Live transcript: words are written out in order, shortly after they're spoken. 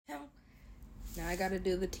I gotta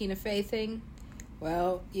do the Tina Fey thing.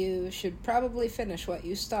 Well, you should probably finish what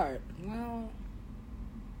you start. Well...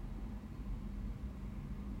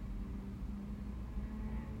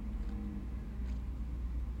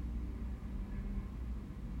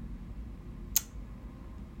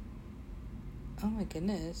 Oh my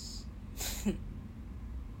goodness.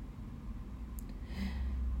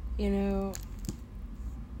 You know...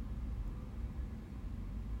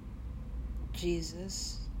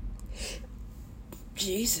 Jesus.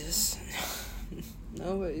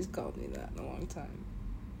 Nobody's called me that in a long time.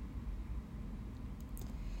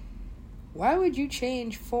 Why would you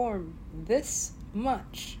change form this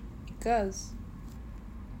much? Because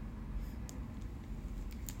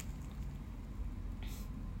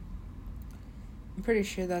I'm pretty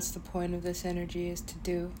sure that's the point of this energy, is to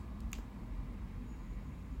do,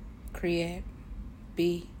 create,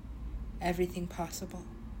 be everything possible.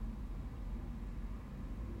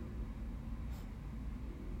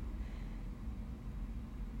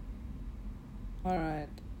 Alright.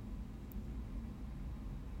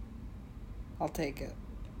 I'll take it.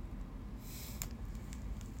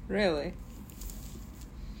 Really?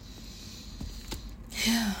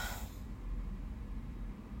 Yeah.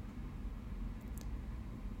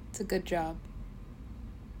 It's a good job.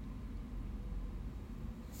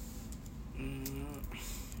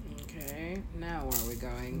 Okay, now where are we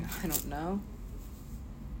going? I don't know.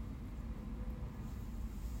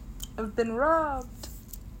 I've been robbed.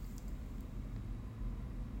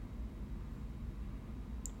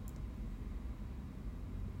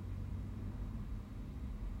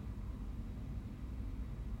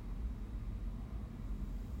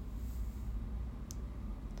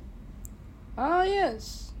 Oh,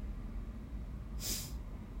 yes.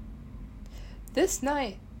 This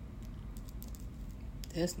night.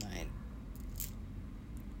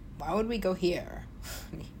 Why would we go here?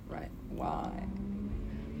 Right. Why?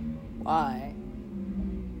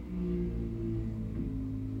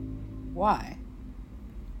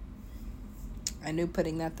 I knew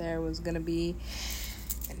putting that there was going to be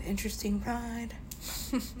an interesting ride.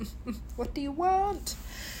 What do you want?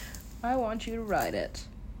 I want you to ride it.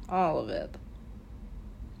 All of it.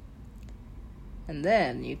 And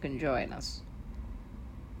then you can join us.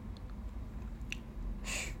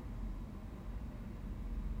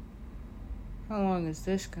 How long is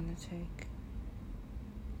this gonna take?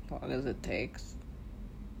 As long as it takes.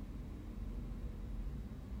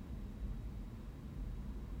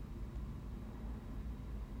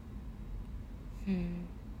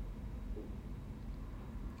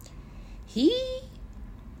 He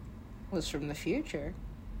was from the future.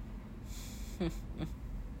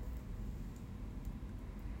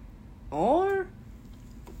 Or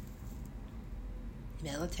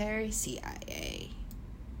military, CIA.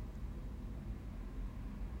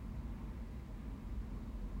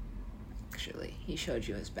 Actually, he showed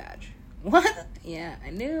you his badge. What? Yeah, I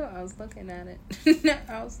knew. I was looking at it.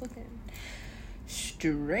 I was looking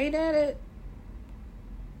straight at it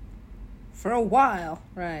for a while,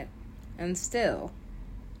 right? And still,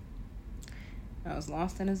 I was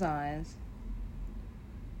lost in his eyes.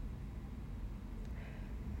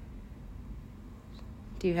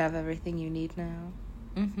 Do you have everything you need now?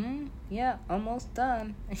 Yeah, almost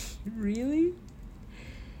done. Really?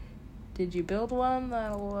 Did you build one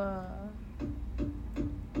that'll,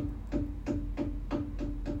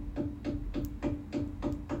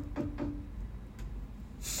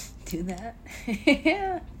 do that?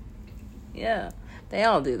 Yeah. Yeah, they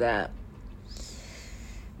all do that.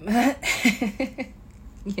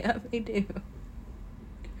 Yeah, they do.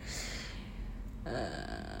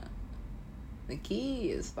 The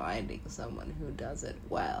key is finding someone who does it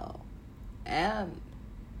well, and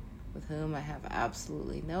with whom I have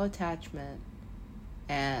absolutely no attachment,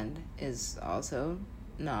 and is also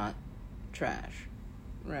not trash.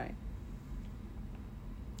 Right.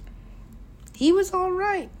 He was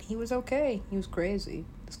alright. He was okay. He was crazy,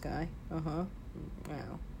 this guy. Wow.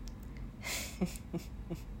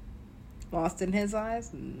 Lost in his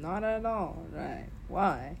eyes? Not at all. Right.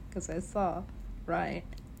 Why? Because I saw right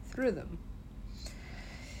through them.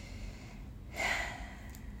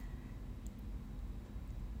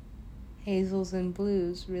 Hazels and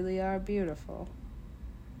blues really are beautiful.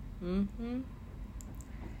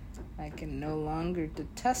 I can no longer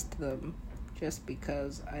detest them just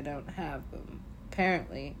because I don't have them.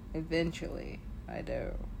 Apparently, eventually, I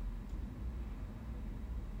do.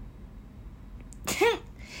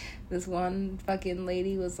 This one fucking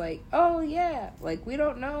lady was like, oh yeah, like we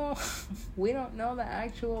don't know the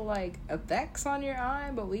actual like effects on your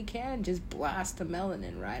eye, but we can just blast the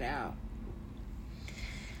melanin right out.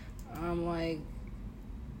 I'm like,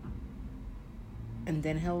 and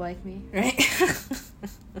then he'll like me, right?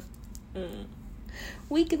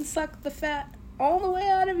 We can suck the fat all the way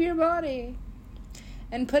out of your body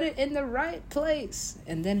and put it in the right place,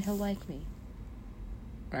 and then he'll like me,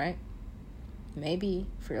 right? Maybe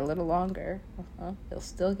for a little longer. He'll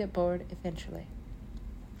still get bored eventually.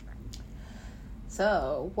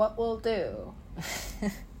 So, what we'll do...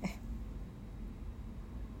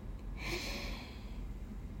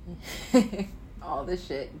 all the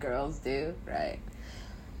shit girls do, right?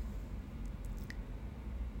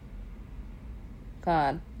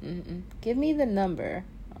 God, give me the number.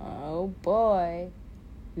 Oh boy.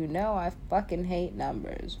 You know I fucking hate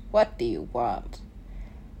numbers. What do you want?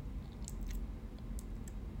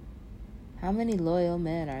 How many loyal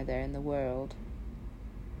men are there in the world?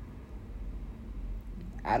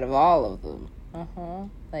 Out of all of them.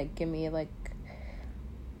 Like, give me, like...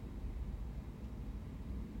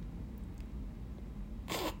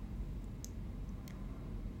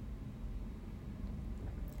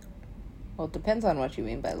 Well, it depends on what you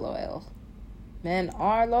mean by loyal. Men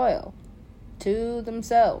are loyal to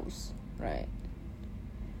themselves, right?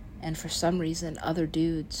 And for some reason, other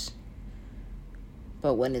dudes.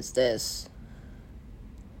 But when it's this,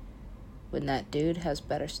 when that dude has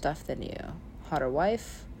better stuff than you, hotter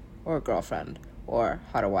wife or girlfriend, or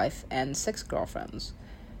hotter wife and 6 girlfriends,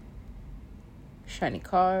 shiny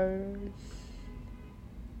cars,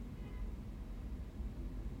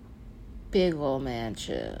 big old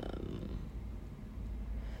mansion.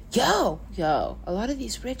 Yo, a lot of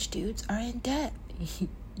these rich dudes are in debt.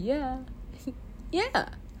 Yeah.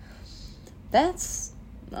 That's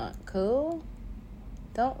not cool.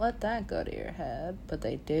 Don't let that go to your head, but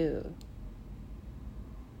they do.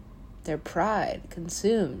 Their pride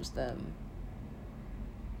consumes them.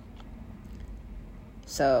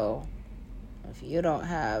 So, if you don't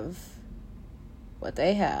have what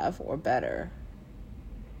they have or better,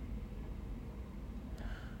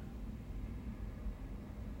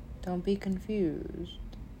 don't be confused.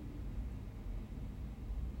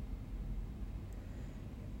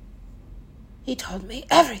 He told me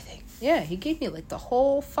everything. Yeah, he gave me like the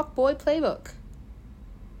whole fuckboy playbook.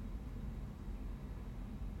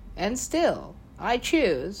 And still, I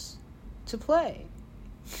choose to play.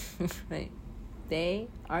 Right? They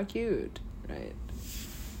are cute, right?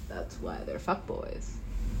 That's why they're fuckboys.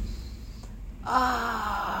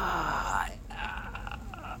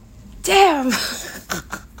 Damn!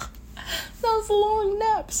 That was a long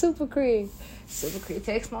nap, Super Cree. Super Cree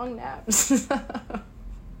takes long naps.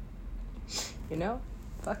 You know?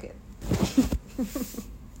 Fuck it.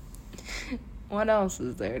 What else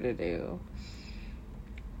is there to do?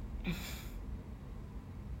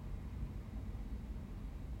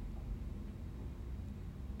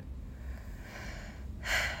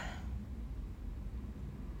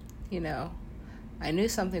 You know, I knew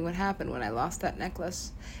something would happen when I lost that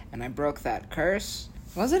necklace and I broke that curse.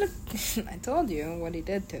 Was it I told you what he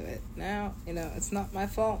did to it. Now, you know, it's not my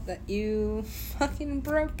fault that you fucking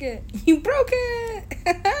broke it. You broke it!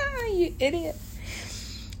 You idiot.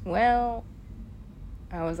 Well,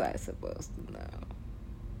 how was I supposed to know?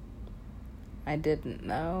 I didn't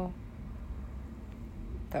know.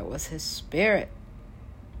 That was his spirit.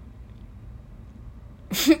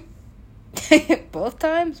 Both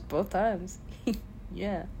times?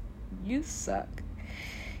 Yeah. You suck.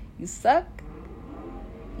 You suck.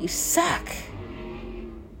 You suck.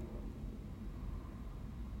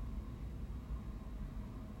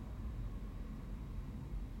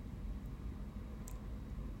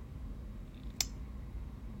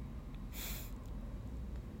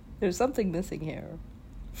 There's something missing here.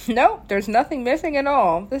 Nope, there's nothing missing at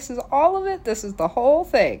all. This is all of it. This is the whole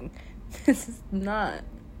thing. This is not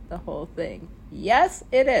the whole thing. Yes,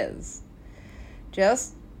 it is.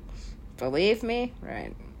 Just believe me,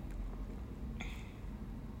 right?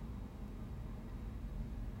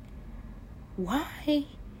 Why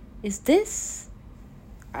is this?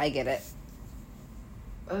 I get it.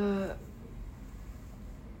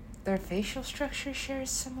 Their facial structure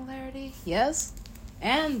shares similarity. Yes.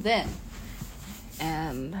 And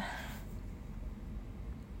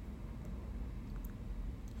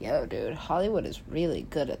yo, dude, Hollywood is really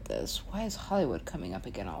good at this. Why is Hollywood coming up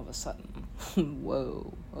again all of a sudden?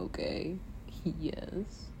 Whoa, okay.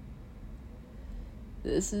 Yes.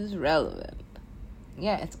 This is relevant.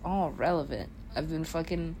 Yeah, it's all relevant. I've been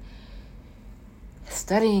fucking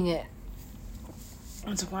studying it.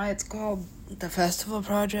 That's why it's called the Festival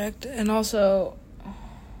Project. And also,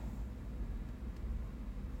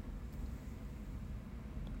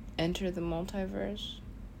 Enter the Multiverse.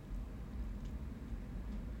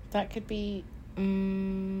 That could be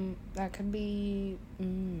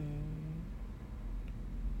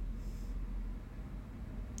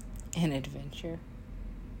An adventure.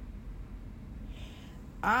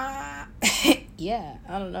 Yeah,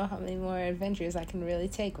 I don't know how many more adventures I can really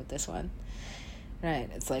take with this one. Right,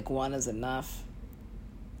 it's like one is enough.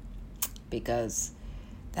 Because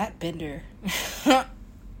that bender... How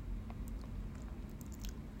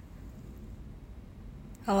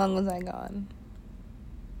long was I gone?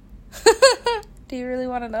 Do you really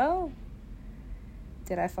want to know?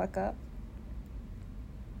 Did I fuck up?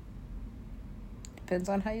 Depends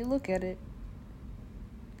on how you look at it.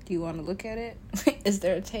 Do you want to look at it? Is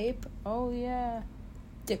there a tape? Oh, yeah.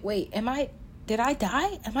 Did I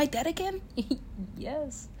die? Am I dead again?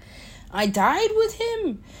 Yes. I died with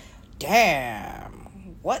him?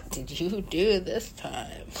 Damn. What did you do this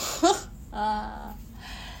time? A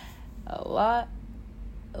lot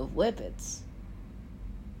of whippets.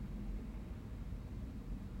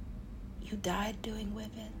 You died doing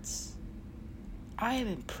whippets? I am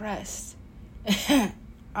impressed.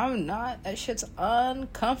 I'm not. That shit's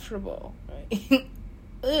uncomfortable. Right?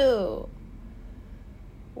 Ew.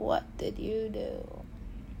 What did you do?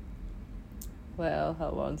 Well,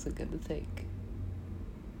 how long's it gonna take?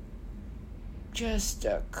 Just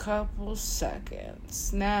a couple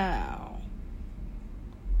seconds now.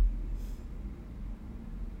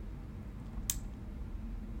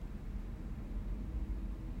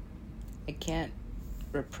 I can't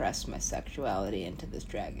repress my sexuality into this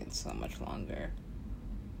dragon so much longer.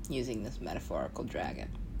 Using this metaphorical dragon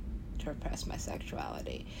to repress my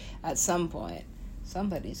sexuality. At some point,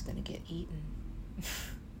 somebody's gonna get eaten.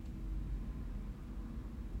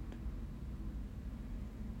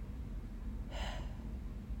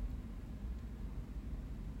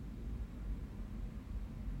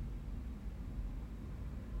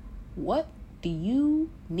 What do you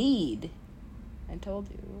need? I told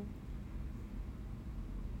you.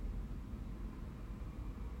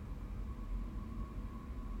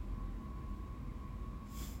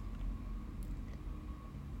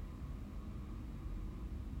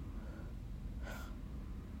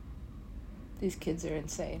 These kids are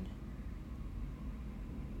insane.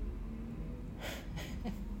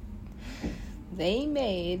 They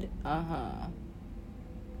made,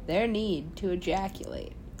 their need to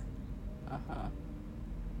ejaculate,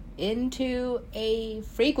 into a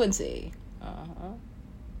frequency,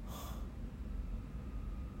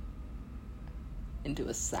 into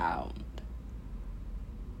a sound,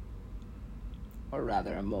 or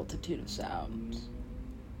rather a multitude of sounds.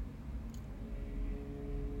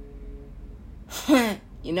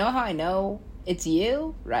 You know how I know it's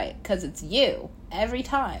you? Right, because it's you every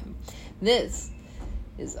time. This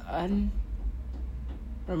is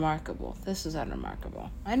unremarkable. This is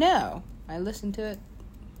unremarkable. I know. I listened to it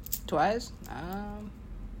twice.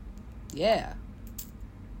 Yeah.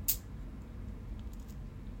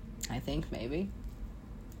 I think maybe.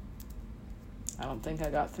 I don't think I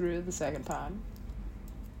got through the second time.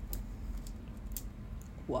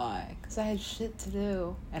 Why? Because I had shit to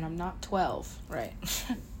do, and I'm not 12, right?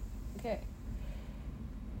 Okay.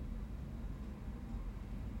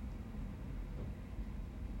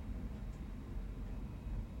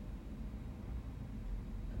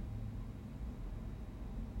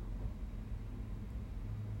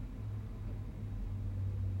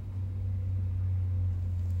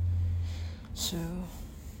 So,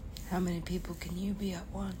 how many people can you be at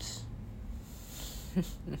once?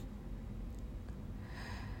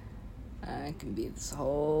 I can be this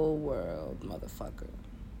whole world, motherfucker.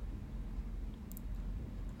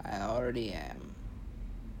 I already am.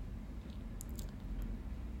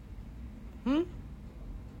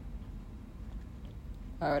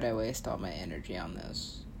 Why would I waste all my energy on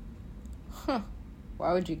this?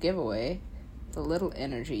 Why would you give away the little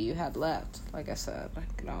energy you had left? Like I said, I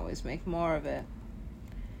can always make more of it.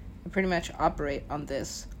 I pretty much operate on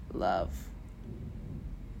this love.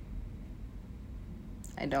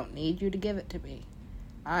 I don't need you to give it to me.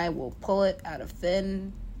 I will pull it out of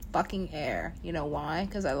thin fucking air. You know why?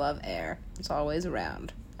 Because I love air. It's always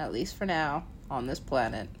around. At least for now, on this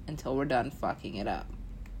planet, until we're done fucking it up.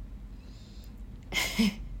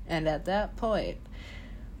 And at that point,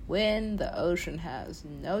 when the ocean has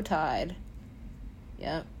no tide,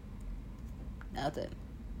 yep, nothing.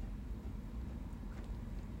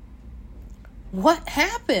 What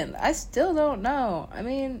happened? I still don't know. I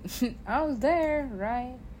mean, I was there,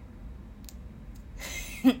 right?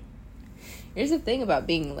 Here's the thing about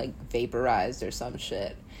being, like, vaporized or some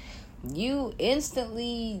shit. You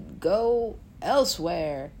instantly go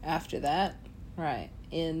elsewhere after that, right?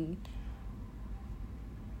 In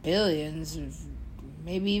billions, of,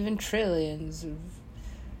 maybe even trillions of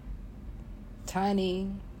tiny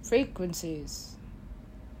frequencies.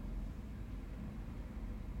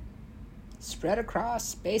 spread across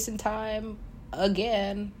space and time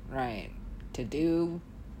again, right, to do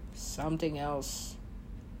something else,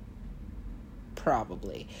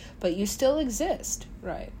 probably. But you still exist,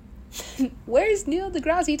 right? Where's Neil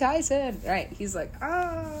deGrasse Tyson? Right, he's like,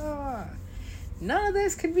 none of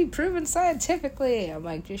this can be proven scientifically. I'm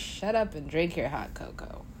like, just shut up and drink your hot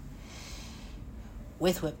cocoa.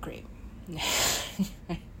 With whipped cream.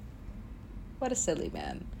 What a silly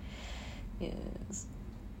man. Yes.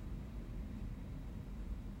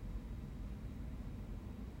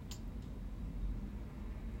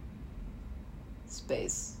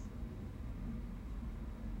 Space.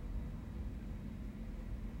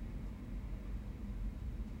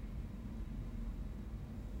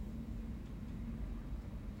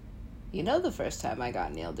 You know the first time I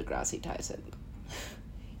got Neil deGrasse Tyson.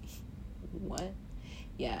 What?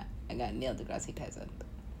 Yeah, I got Neil deGrasse Tyson.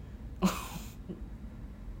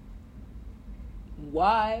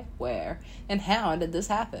 Why, where, and how did this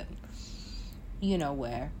happen? You know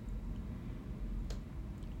where.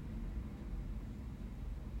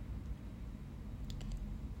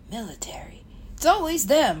 Military. It's always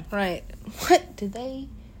them, right? What do they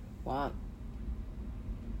want?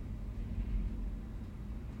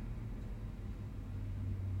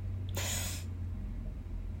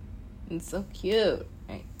 It's so cute,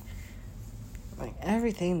 right? Like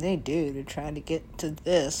everything they do to try to get to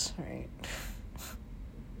this, right?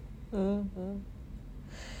 And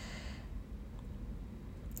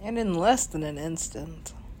in less than an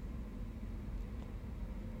instant,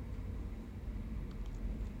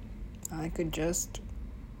 I could just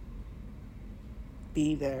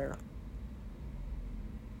be there.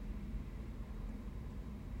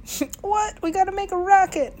 What? We gotta make a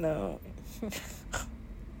rocket? No.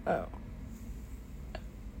 Oh.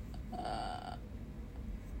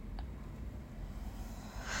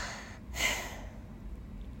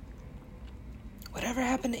 Whatever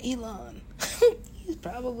happened to Elon? He's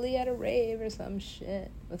probably at a rave or some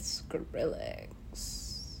shit with Skrillex.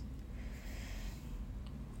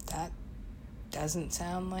 That doesn't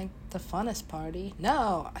sound like the funnest party.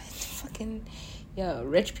 No,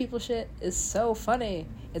 rich people shit is so funny.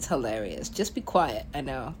 It's hilarious. Just be quiet, I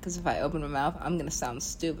know, because if I open my mouth, I'm gonna sound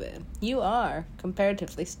stupid. You are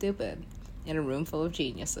comparatively stupid in a room full of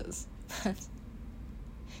geniuses.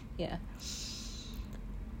 Yeah.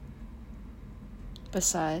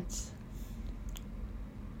 Besides,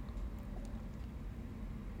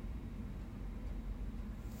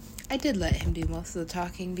 I did let him do most of the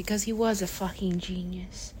talking because he was a fucking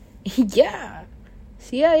genius. Yeah.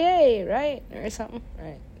 CIA, right? Or something,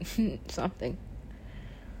 right? Something.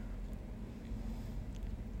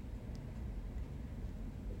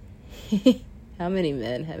 How many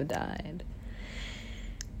men have died?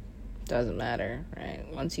 Doesn't matter, right?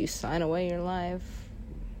 Once you sign away your life,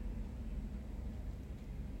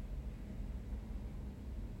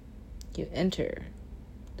 you enter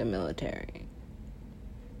the military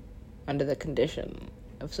under the condition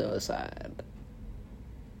of suicide.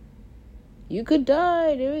 You could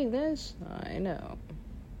die doing this. I know.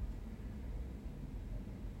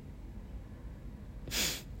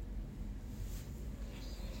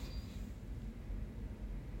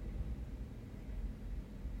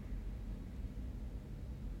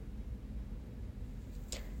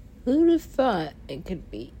 Who'd have thought it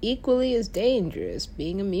could be equally as dangerous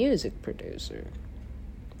being a music producer?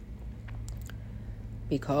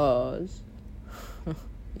 Because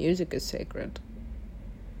music is sacred.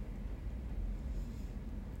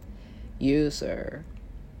 You, sir,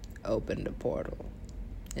 opened a portal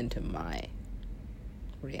into my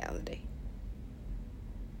reality.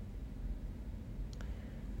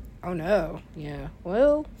 Oh no, yeah,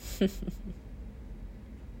 well...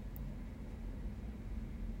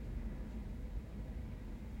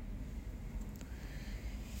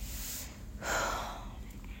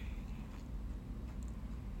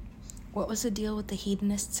 What was the deal with the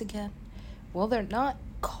hedonists again? Well, they're not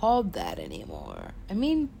called that anymore. I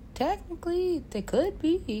mean, technically, they could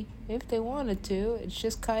be if they wanted to. It's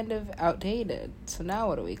just kind of outdated. So now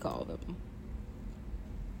what do we call them?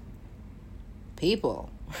 People.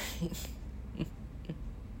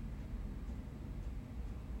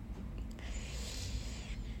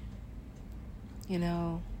 You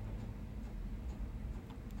know...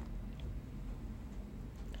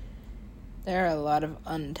 There are a lot of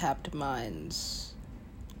untapped minds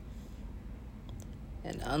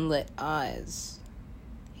and unlit eyes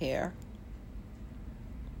here.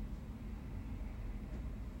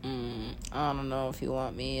 I don't know if you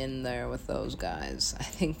want me in there with those guys. I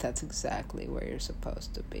think that's exactly where you're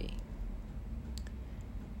supposed to be.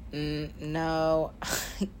 No.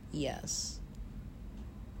 Yes.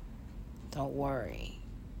 Don't worry.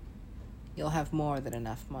 You'll have more than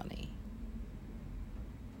enough money.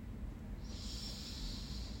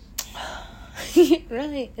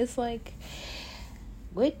 Right, it's like,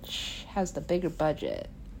 which has the bigger budget?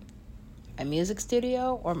 My music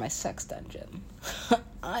studio or my sex dungeon?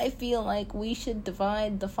 I feel like we should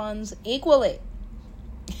divide the funds equally.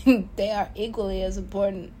 They are equally as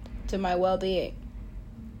important to my well-being.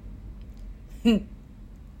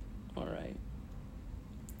 Alright.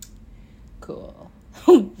 Cool.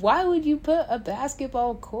 Why would you put a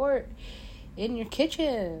basketball court in your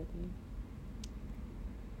kitchen?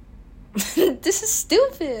 This is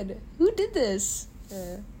stupid. Who did this?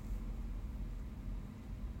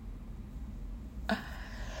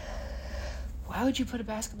 Why would you put a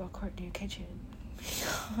basketball court in your kitchen?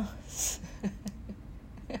 Because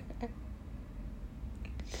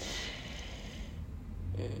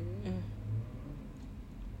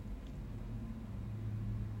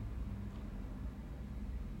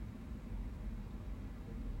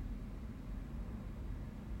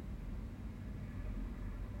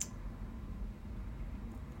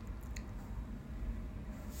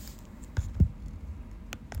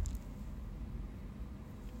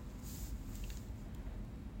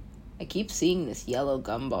I keep seeing this yellow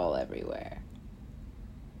gumball everywhere.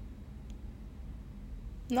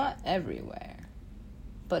 Not everywhere,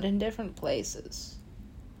 but in different places.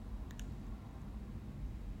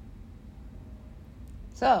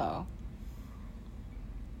 So,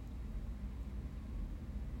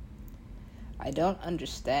 I don't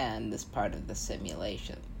understand this part of the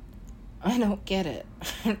simulation. I don't get it.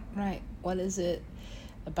 Right, what is it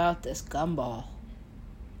about this gumball?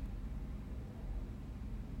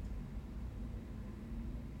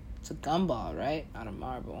 It's a gumball, right? Not a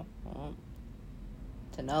marble. Well,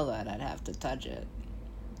 to know that, I'd have to touch it.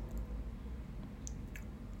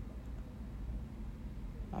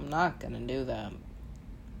 I'm not gonna do that.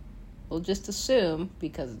 We'll just assume,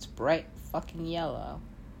 because it's bright fucking yellow,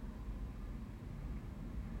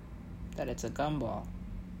 that it's a gumball.